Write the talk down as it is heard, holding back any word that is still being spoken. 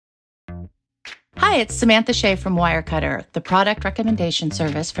Hi, it's Samantha Shea from Wirecutter, the product recommendation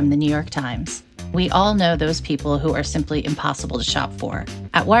service from the New York Times. We all know those people who are simply impossible to shop for.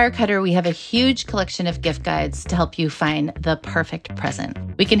 At Wirecutter, we have a huge collection of gift guides to help you find the perfect present.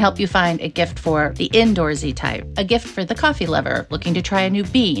 We can help you find a gift for the indoorsy type, a gift for the coffee lover looking to try a new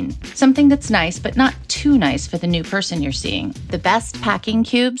bean, something that's nice but not too nice for the new person you're seeing, the best packing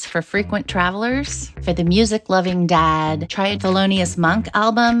cubes for frequent travelers, for the music-loving dad, try a Thelonious Monk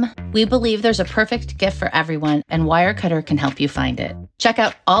album. We believe there's a perfect gift for everyone, and Wirecutter can help you find it. Check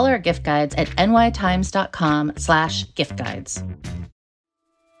out all our gift guides at nytimes.com/gift guides.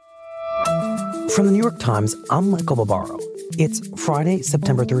 From the New York Times, I'm Michael Barbaro. It's Friday,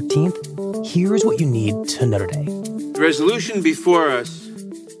 September 13th. Here's what you need to know today. The resolution before us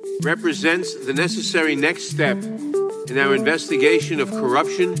represents the necessary next step in our investigation of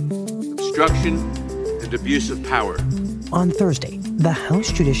corruption, obstruction, and abuse of power. On Thursday, the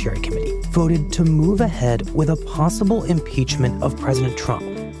House Judiciary Committee voted to move ahead with a possible impeachment of President Trump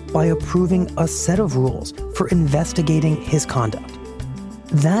by approving a set of rules for investigating his conduct.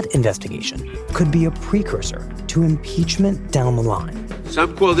 That investigation could be a precursor to impeachment down the line.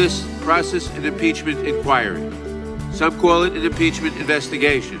 Some call this process an impeachment inquiry. Some call it an impeachment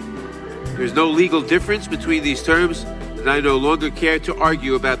investigation. There's no legal difference between these terms, and I no longer care to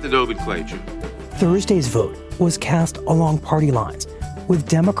argue about the nomenclature. Thursday's vote was cast along party lines, with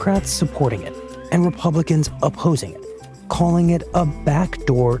Democrats supporting it and Republicans opposing it, calling it a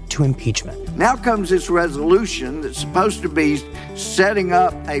backdoor to impeachment. Now comes this resolution that's supposed to be setting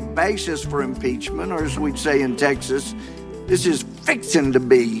up a basis for impeachment, or as we'd say in Texas, this is fixing to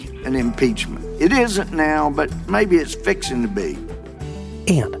be an impeachment. It isn't now, but maybe it's fixing to be.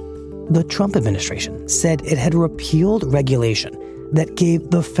 And the Trump administration said it had repealed regulation that gave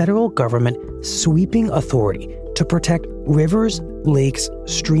the federal government sweeping authority to protect rivers, lakes,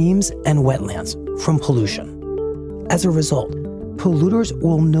 streams, and wetlands from pollution. As a result, polluters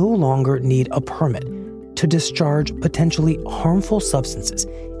will no longer need a permit to discharge potentially harmful substances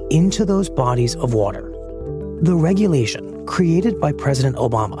into those bodies of water. The regulation, created by President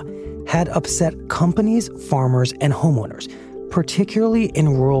Obama, had upset companies, farmers, and homeowners, particularly in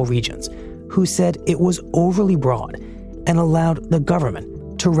rural regions, who said it was overly broad and allowed the government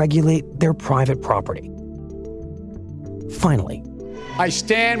to regulate their private property. Finally, I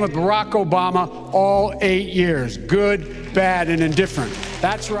stand with Barack Obama all 8 years, good, bad, and indifferent.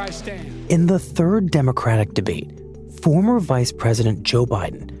 That's where I stand. In the third Democratic debate, former Vice President Joe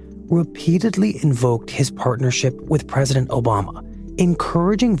Biden repeatedly invoked his partnership with President Obama,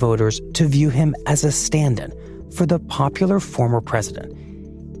 encouraging voters to view him as a stand-in for the popular former president,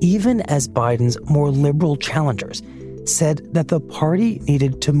 even as Biden's more liberal challengers said that the party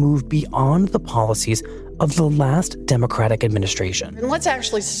needed to move beyond the policies of the last Democratic administration. And let's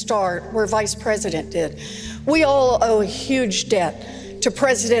actually start where Vice President did. We all owe a huge debt to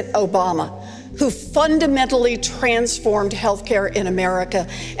President Obama, who fundamentally transformed healthcare in America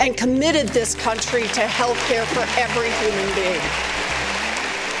and committed this country to healthcare for every human being.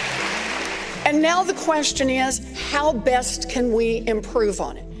 And now the question is, how best can we improve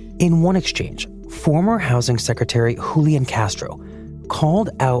on it? In one exchange, former Housing Secretary Julian Castro called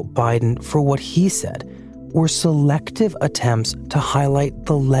out Biden for what he said were selective attempts to highlight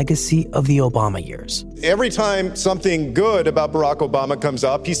the legacy of the Obama years. Every time something good about Barack Obama comes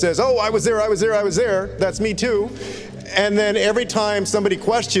up, he says, oh, I was there. That's me too. And then every time somebody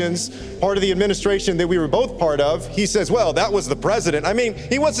questions part of the administration that we were both part of, he says, well, that was the president. I mean,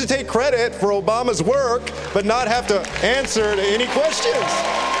 he wants to take credit for Obama's work, but not have to answer to any questions.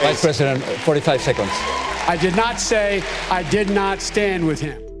 Vice President, 45 seconds. I did not say I did not stand with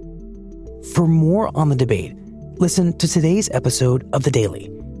him. For more on the debate, listen to today's episode of The Daily.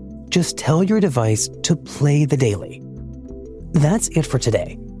 Just tell your device to play The Daily. That's it for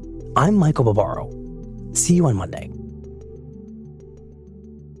today. I'm Michael Barbaro. See you on Monday.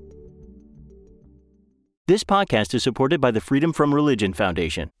 This podcast is supported by the Freedom From Religion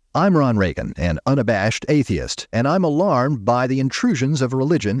Foundation. I'm Ron Reagan, an unabashed atheist, and I'm alarmed by the intrusions of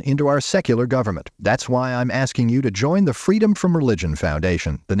religion into our secular government. That's why I'm asking you to join the Freedom From Religion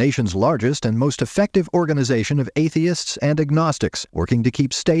Foundation, the nation's largest and most effective organization of atheists and agnostics, working to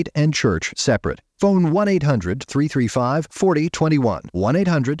keep state and church separate. Phone 1-800-335-4021,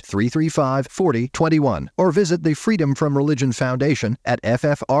 1-800-335-4021, or visit the Freedom From Religion Foundation at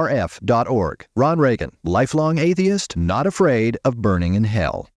ffrf.org. Ron Reagan, lifelong atheist, not afraid of burning in hell.